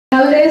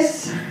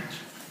panelists,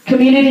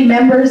 community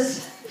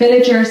members,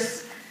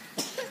 villagers,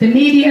 the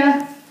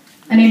media,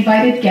 and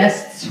invited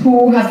guests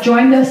who have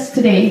joined us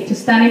today to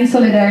stand in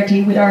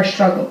solidarity with our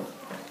struggle.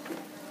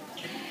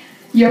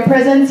 Your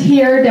presence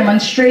here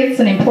demonstrates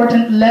an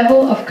important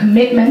level of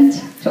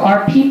commitment to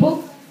our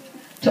people,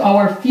 to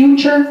our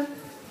future,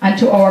 and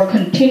to our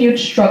continued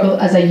struggle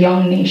as a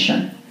young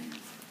nation.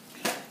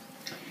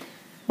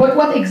 But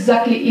what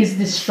exactly is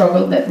this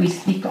struggle that we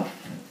speak of?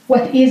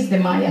 What is the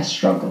Maya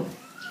struggle?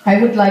 I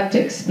would like to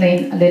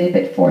explain a little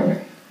bit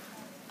further.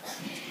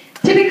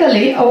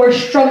 Typically, our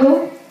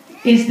struggle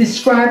is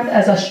described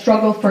as a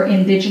struggle for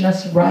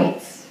indigenous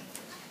rights.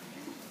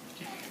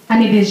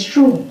 And it is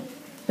true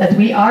that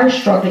we are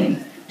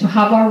struggling to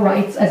have our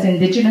rights as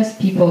indigenous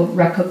people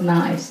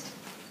recognized,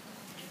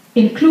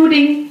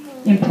 including,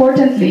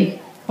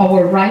 importantly,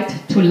 our right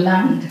to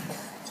land.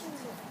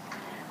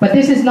 But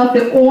this is not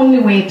the only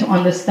way to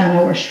understand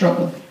our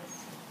struggle.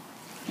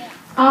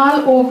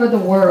 All over the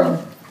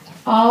world,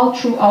 all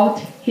throughout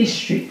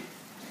history,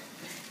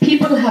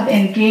 people have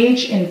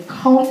engaged in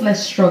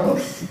countless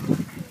struggles.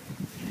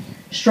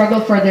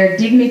 Struggle for their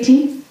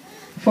dignity,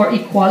 for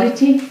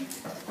equality,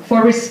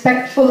 for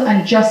respectful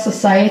and just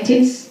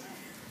societies,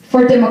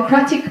 for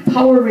democratic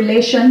power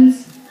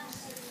relations,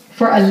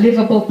 for a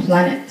livable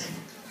planet.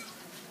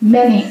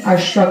 Many are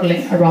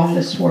struggling around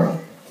this world.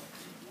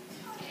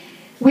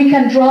 We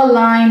can draw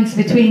lines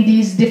between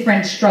these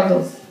different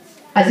struggles,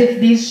 as if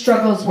these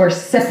struggles were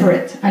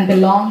separate and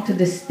belonged to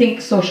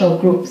distinct social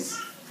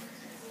groups.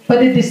 But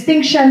the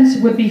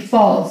distinctions would be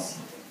false,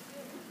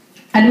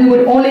 and we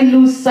would only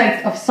lose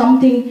sight of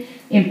something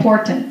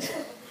important,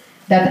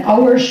 that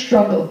our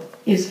struggle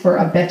is for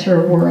a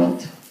better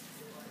world.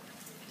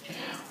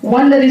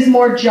 One that is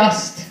more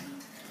just,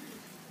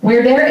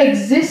 where there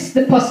exists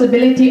the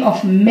possibility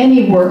of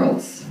many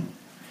worlds.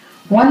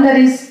 One that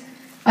is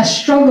a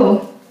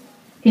struggle,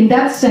 in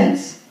that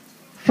sense,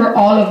 for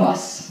all of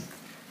us.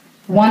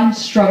 One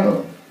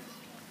struggle.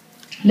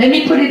 Let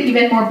me put it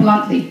even more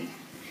bluntly.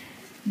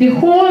 The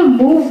whole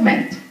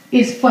movement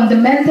is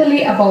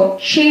fundamentally about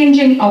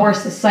changing our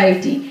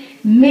society,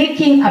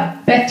 making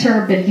a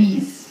better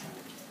Belize,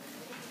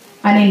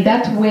 and in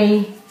that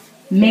way,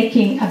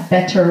 making a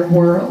better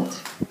world.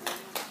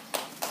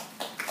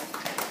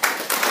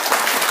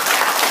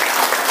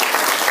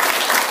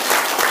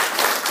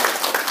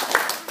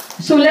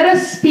 So let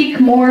us speak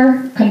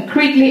more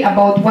concretely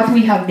about what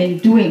we have been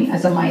doing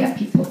as a Maya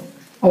people,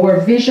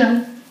 our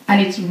vision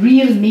and its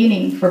real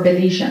meaning for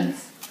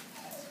Belizeans.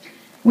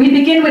 We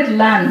begin with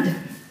land,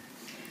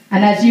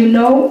 and as you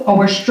know,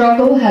 our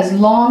struggle has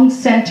long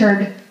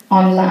centered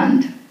on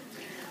land,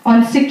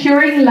 on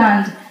securing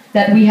land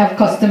that we have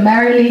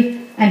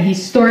customarily and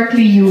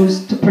historically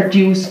used to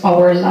produce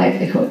our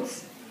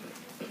livelihoods.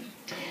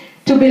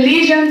 To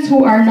Belizeans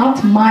who are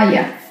not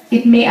Maya,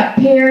 it may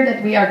appear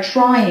that we are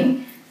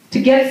trying to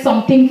get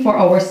something for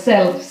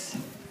ourselves,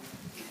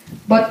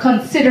 but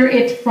consider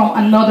it from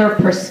another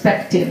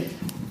perspective.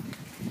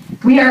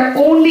 We are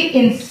only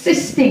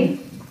insisting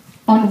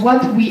on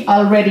what we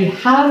already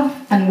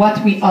have and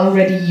what we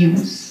already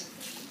use.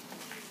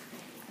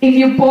 If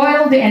you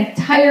boil the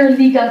entire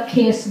legal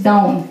case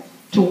down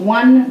to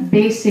one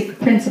basic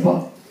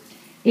principle,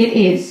 it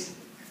is,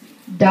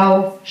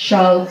 thou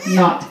shalt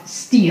not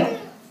steal.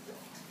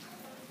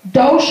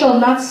 Thou shalt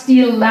not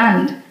steal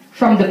land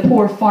from the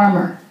poor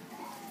farmer.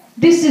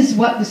 This is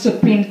what the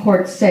Supreme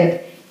Court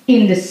said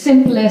in the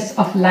simplest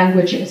of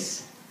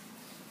languages.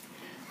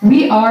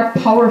 We are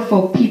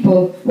powerful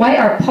people. Why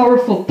are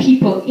powerful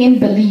people in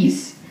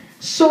Belize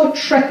so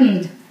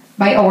threatened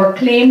by our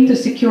claim to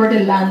secure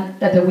the land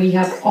that we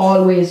have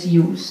always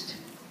used?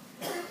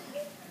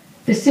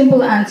 The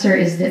simple answer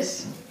is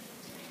this.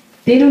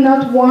 They do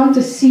not want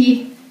to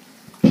see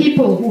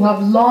people who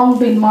have long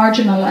been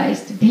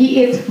marginalized,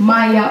 be it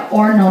Maya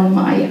or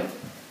non-Maya.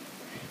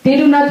 They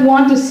do not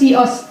want to see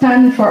us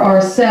stand for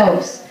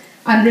ourselves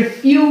and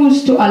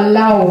refuse to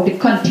allow the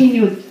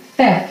continued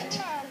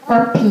theft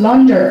or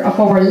plunder of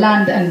our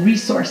land and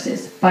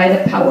resources by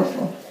the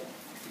powerful.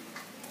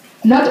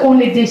 Not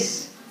only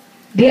this,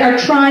 they are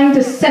trying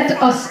to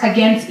set us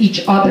against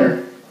each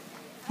other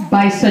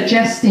by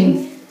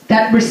suggesting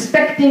that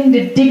respecting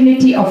the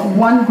dignity of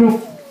one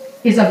group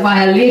is a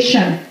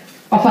violation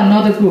of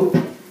another group,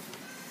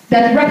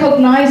 that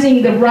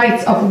recognizing the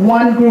rights of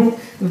one group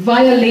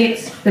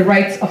violates the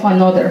rights of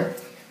another,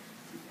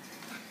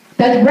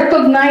 that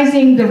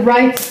recognizing the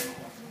rights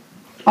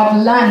of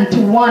land to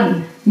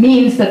one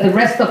means that the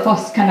rest of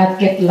us cannot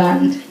get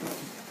land,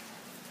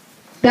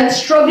 that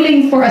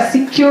struggling for a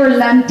secure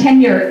land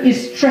tenure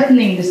is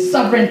threatening the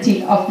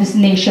sovereignty of this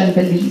nation,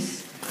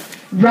 Belize,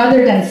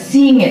 rather than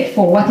seeing it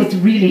for what it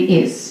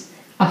really is,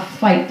 a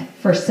fight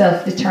for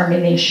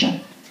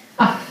self-determination,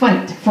 a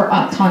fight for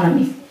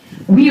autonomy.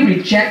 We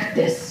reject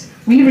this.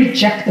 We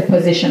reject the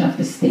position of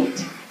the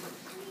state.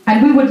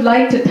 And we would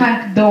like to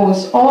thank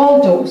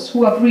all those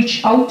who have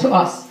reached out to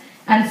us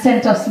and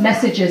sent us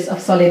messages of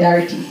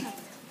solidarity,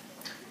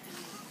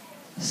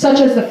 such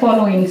as the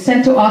following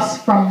sent to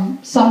us from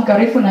some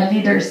Garifuna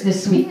leaders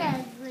this week.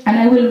 And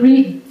I will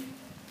read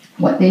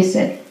what they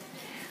said.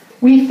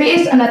 We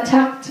face an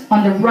attack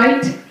on the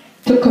right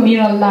to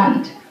communal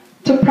land,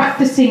 to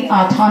practicing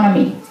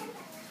autonomy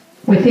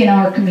within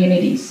our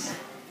communities.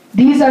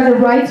 These are the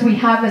rights we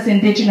have as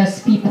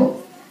Indigenous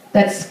people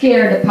that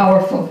scare the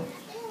powerful.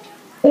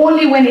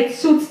 Only when it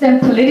suits them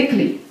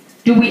politically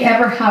do we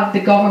ever have the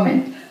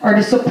government or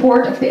the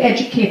support of the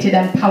educated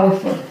and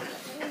powerful.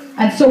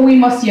 And so we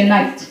must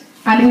unite,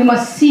 and we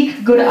must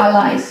seek good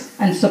allies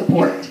and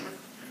support.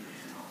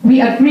 We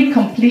agree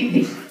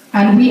completely,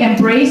 and we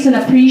embrace and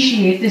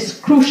appreciate this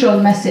crucial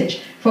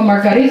message from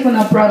our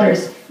Garifuna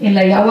brothers in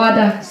La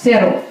Yawada,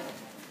 Cerro.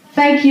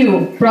 Thank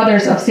you,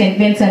 brothers of St.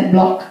 Vincent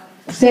Block,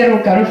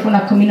 Cerro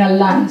Garifuna communal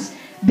lands.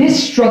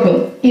 This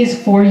struggle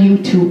is for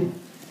you too.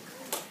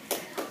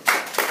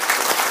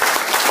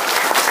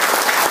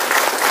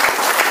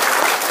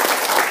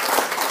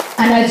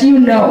 And as you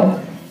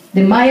know,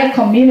 the Maya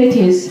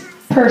communities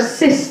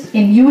persist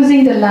in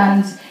using the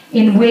lands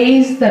in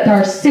ways that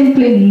are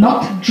simply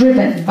not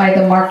driven by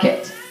the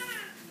market.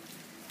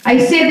 I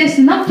say this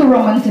not to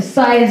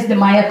romanticize the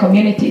Maya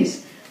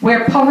communities,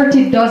 where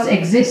poverty does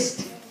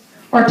exist,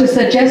 or to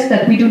suggest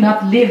that we do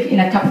not live in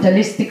a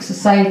capitalistic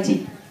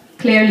society.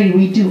 Clearly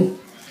we do.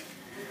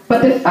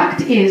 But the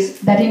fact is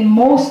that in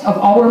most of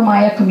our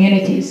Maya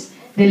communities,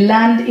 the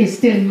land is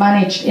still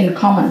managed in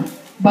common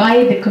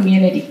by the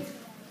community.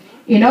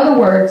 In other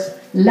words,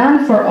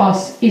 land for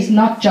us is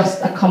not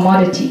just a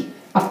commodity,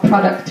 a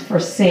product for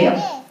sale.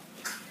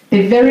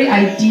 The very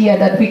idea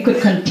that we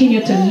could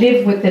continue to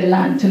live with the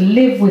land, to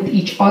live with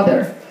each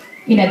other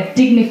in a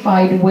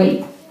dignified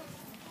way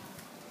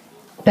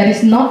that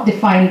is not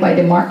defined by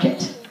the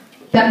market,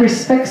 that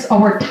respects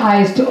our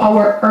ties to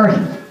our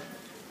earth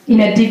in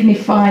a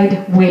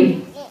dignified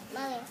way,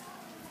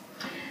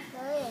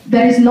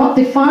 that is not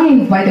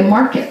defined by the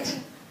market,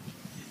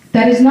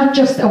 that is not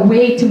just a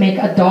way to make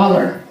a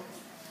dollar,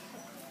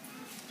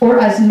 or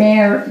as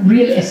mere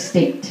real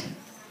estate.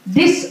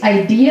 This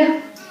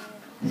idea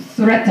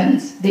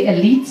threatens the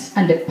elites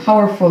and the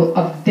powerful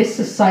of this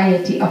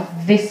society, of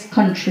this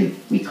country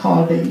we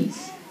call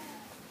Belize,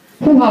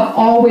 who have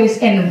always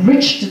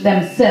enriched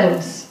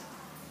themselves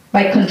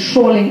by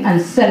controlling and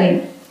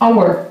selling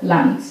our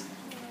lands.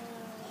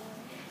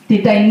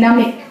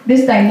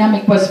 This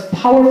dynamic was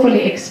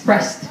powerfully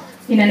expressed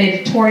in an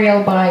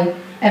editorial by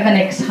Evan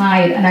X.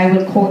 Hyde, and I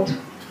will quote,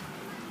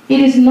 "It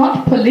is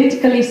not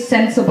politically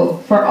sensible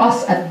for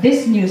us at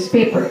this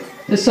newspaper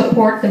to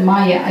support the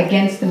Maya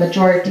against the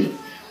majority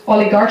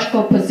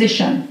oligarchical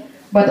position,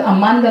 but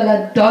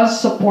Amandala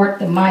does support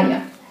the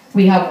Maya.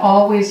 We have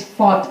always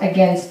fought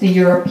against the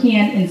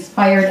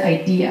European-inspired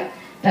idea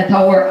that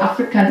our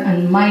African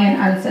and Mayan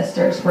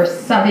ancestors were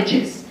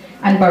savages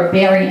and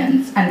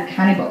barbarians and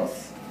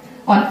cannibals.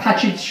 On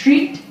Patriot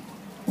Street,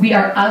 we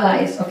are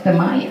allies of the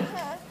Maya.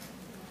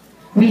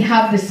 We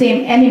have the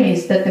same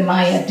enemies that the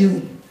Maya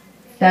do.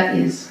 That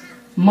is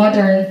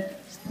modern,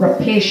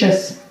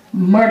 rapacious,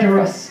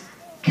 murderous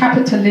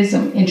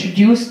capitalism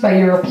introduced by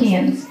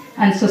Europeans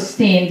and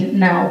sustained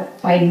now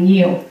by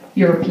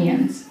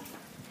neo-Europeans."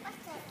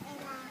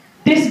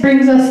 This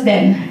brings us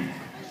then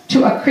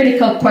to a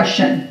critical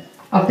question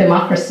of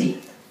democracy.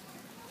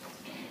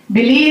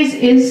 Belize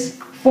is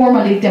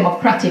formally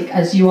democratic,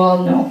 as you all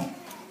know.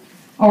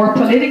 Our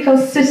political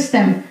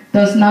system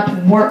does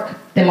not work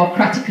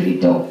democratically,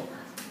 though.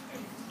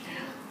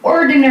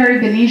 Ordinary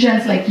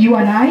Belizeans like you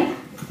and I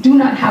do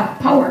not have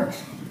power.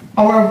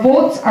 Our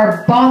votes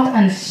are bought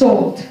and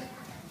sold.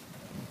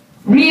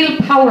 Real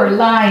power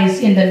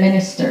lies in the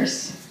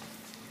ministers.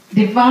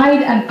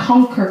 Divide and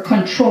conquer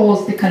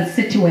controls the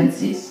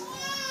constituencies.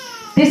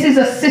 This is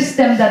a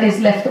system that is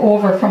left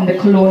over from the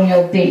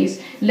colonial days.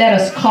 Let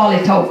us call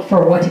it out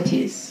for what it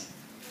is.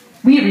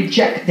 We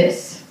reject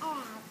this.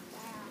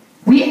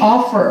 We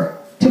offer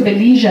to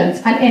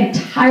Belizeans an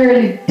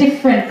entirely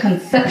different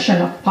conception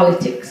of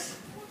politics.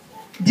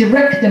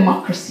 Direct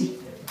democracy,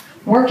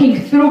 working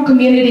through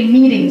community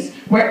meetings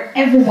where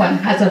everyone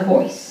has a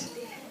voice.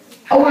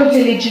 Our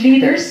village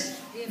leaders,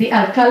 the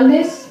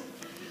alcaldes,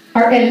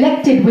 are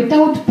elected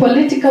without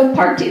political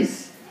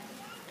parties,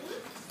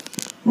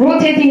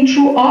 rotating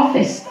through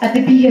office at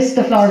the behest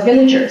of our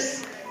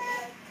villagers.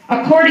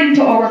 According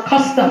to our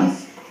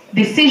customs,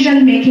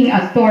 decision-making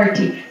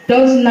authority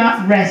does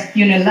not rest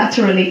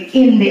unilaterally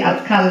in the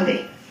alcalde,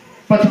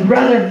 but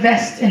rather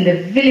vests in the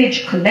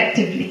village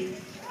collectively.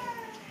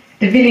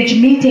 The village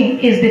meeting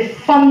is the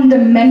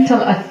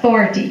fundamental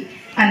authority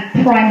and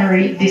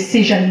primary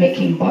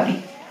decision-making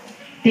body.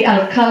 The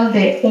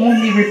alcalde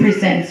only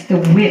represents the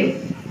will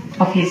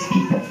of his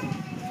people.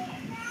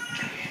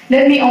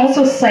 Let me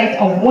also cite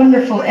a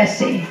wonderful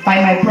essay by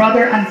my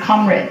brother and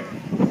comrade,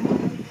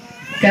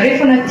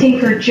 Garifuna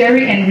thinker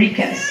Jerry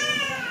Enriquez.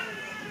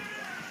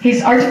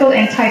 His article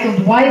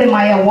entitled "Why the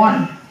Maya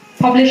Won,"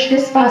 published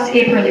this past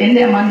April in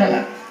the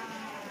Amandala.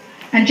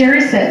 And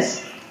Jerry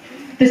says,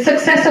 "The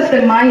success of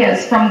the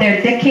Mayas from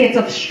their decades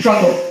of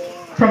struggle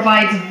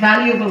provides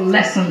valuable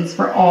lessons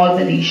for all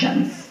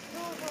Belizeans.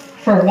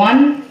 For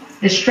one,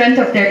 the strength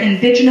of their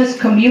indigenous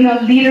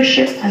communal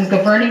leadership and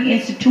governing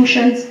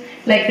institutions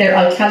like their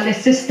alcalde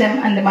system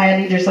and the Maya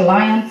Leaders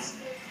Alliance,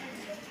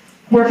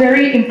 were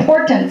very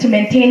important to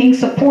maintaining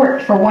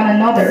support for one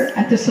another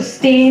and to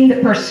sustain the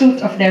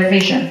pursuit of their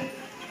vision.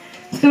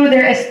 Through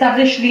their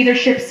established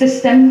leadership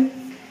system,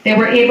 they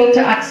were able to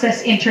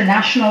access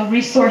international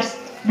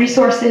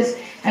resources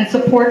and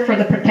support for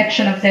the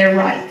protection of their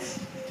rights.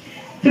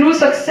 Through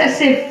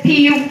successive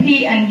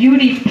PUP and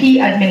UDP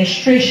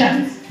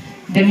administrations,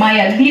 the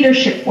Maya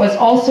leadership was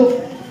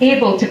also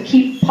able to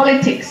keep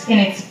politics in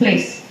its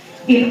place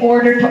in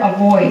order to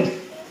avoid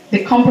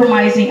the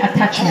compromising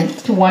attachment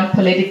to one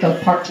political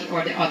party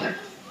or the other.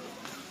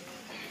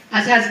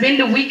 As has been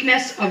the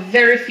weakness of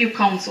very few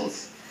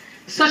councils,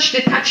 such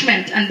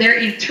detachment and their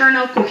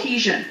internal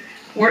cohesion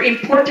were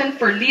important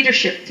for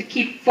leadership to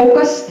keep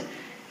focused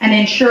and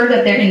ensure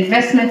that their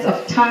investments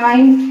of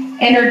time,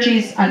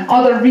 energies, and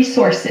other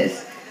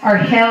resources are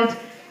held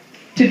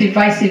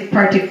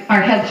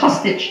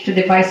hostage to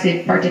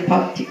divisive party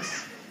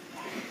politics.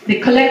 The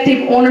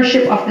collective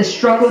ownership of the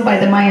struggle by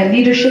the Maya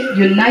leadership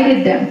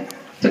united them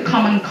to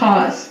common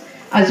cause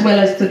as well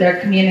as to their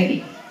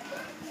community,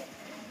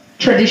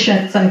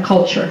 traditions, and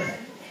culture,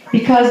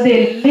 because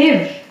they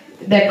live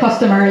their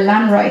customary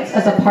land rights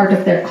as a part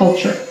of their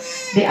culture.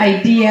 The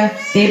idea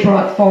they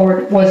brought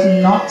forward was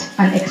not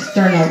an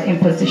external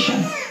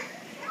imposition.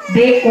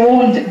 They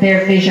owned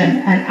their vision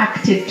and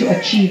acted to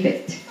achieve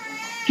it.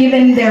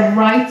 Given their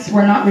rights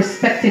were not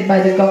respected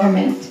by the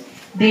government,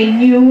 they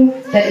knew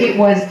that it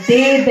was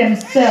they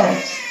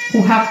themselves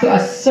who have to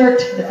assert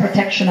the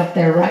protection of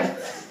their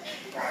rights.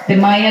 The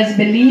Mayas'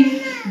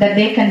 belief that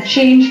they can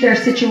change their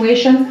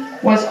situation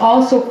was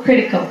also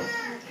critical.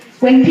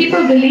 When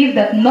people believe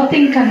that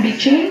nothing can be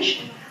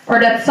changed, or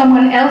that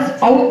someone else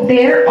up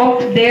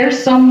there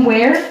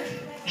somewhere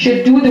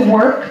should do the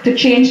work to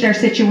change their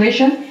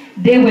situation,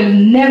 they will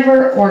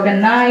never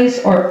organize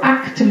or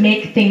act to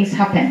make things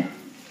happen.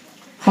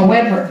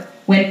 However,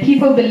 when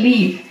people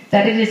believe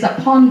that it is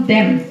upon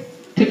them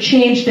to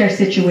change their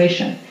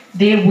situation,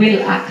 they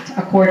will act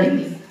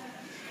accordingly.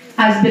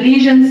 As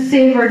Belizeans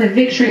savor the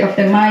victory of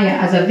the Maya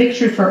as a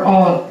victory for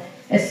all,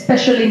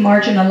 especially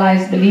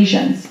marginalized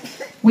Belizeans,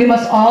 we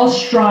must all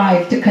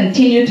strive to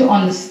continue to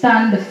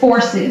understand the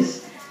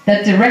forces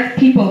that direct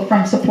people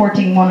from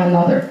supporting one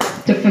another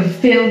to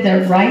fulfill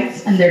their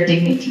rights and their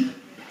dignity.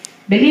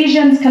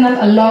 Belizeans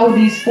cannot allow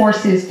these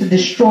forces to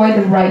destroy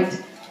the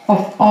right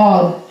of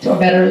all to a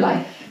better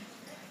life.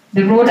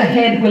 The road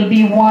ahead will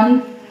be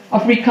one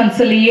of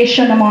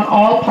reconciliation among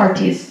all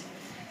parties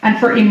and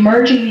for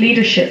emerging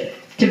leadership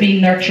to be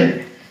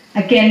nurtured.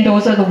 Again,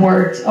 those are the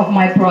words of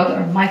my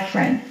brother, my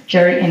friend,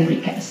 Jerry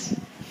Enriquez.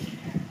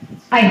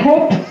 I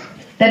hope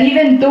that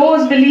even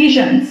those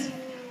Belizeans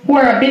who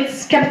are a bit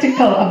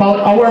skeptical about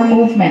our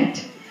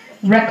movement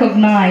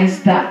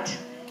recognize that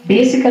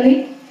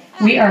basically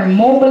we are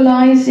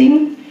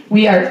mobilizing,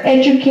 we are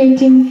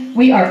educating,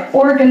 we are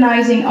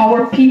organizing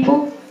our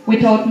people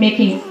without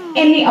making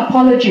any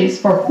apologies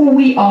for who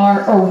we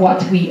are or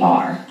what we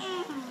are.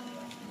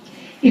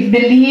 If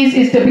Belize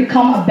is to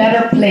become a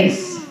better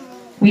place,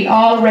 we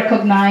all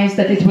recognize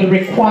that it will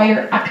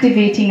require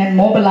activating and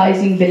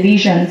mobilizing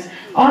Belizeans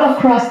all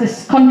across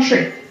this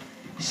country,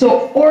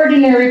 so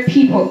ordinary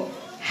people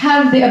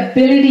have the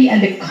ability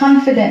and the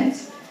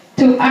confidence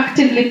to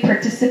actively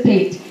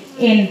participate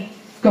in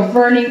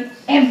governing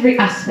every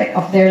aspect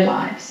of their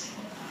lives.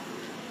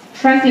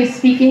 Frankly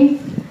speaking,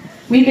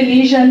 we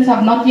Belizeans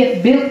have not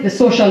yet built the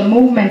social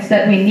movements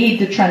that we need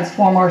to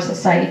transform our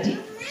society.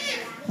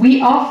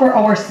 We offer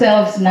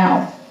ourselves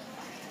now,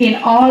 in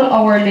all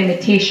our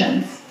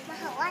limitations,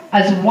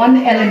 as one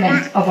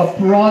element of a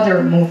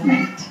broader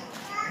movement.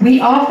 We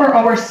offer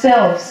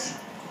ourselves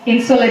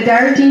in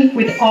solidarity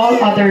with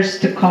all others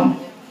to come.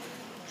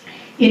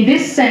 In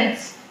this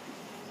sense,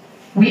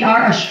 we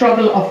are a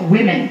struggle of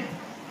women.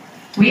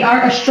 We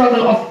are a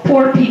struggle of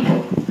poor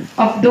people,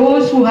 of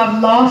those who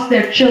have lost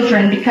their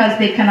children because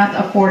they cannot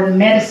afford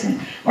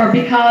medicine or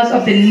because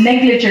of the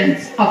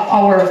negligence of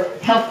our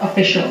health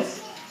officials.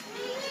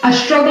 A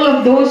struggle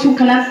of those who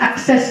cannot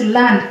access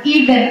land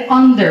even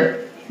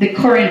under the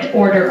current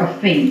order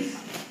of things.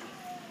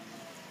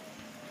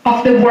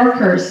 Of the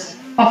workers,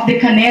 of the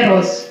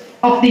caneros,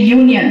 of the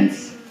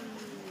unions,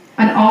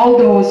 and all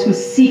those who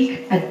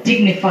seek a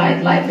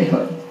dignified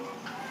livelihood.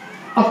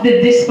 Of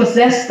the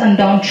dispossessed and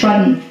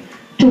downtrodden,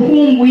 to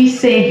whom we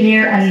say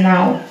here and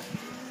now,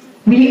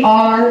 we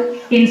are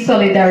in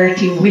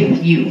solidarity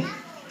with you.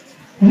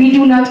 We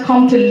do not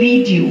come to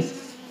lead you,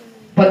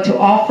 but to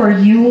offer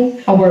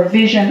you our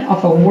vision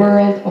of a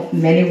world of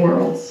many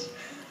worlds,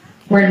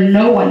 where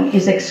no one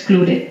is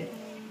excluded,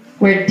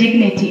 where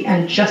dignity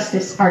and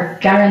justice are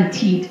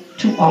guaranteed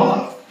to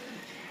all.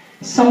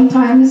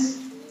 Sometimes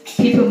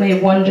people may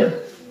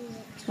wonder,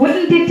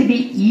 wouldn't it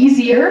be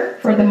easier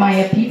for the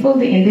Maya people,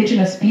 the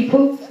indigenous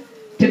people,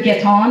 to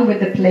get on with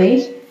the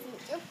play,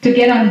 to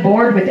get on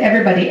board with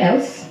everybody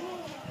else,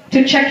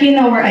 to check in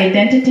our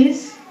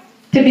identities,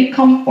 to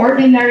become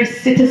ordinary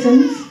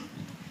citizens,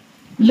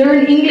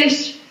 learn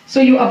English so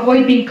you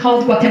avoid being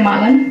called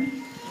Guatemalan,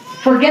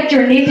 forget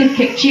your native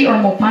Kekchi or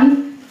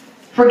Mopan,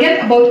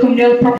 Forget about communal property.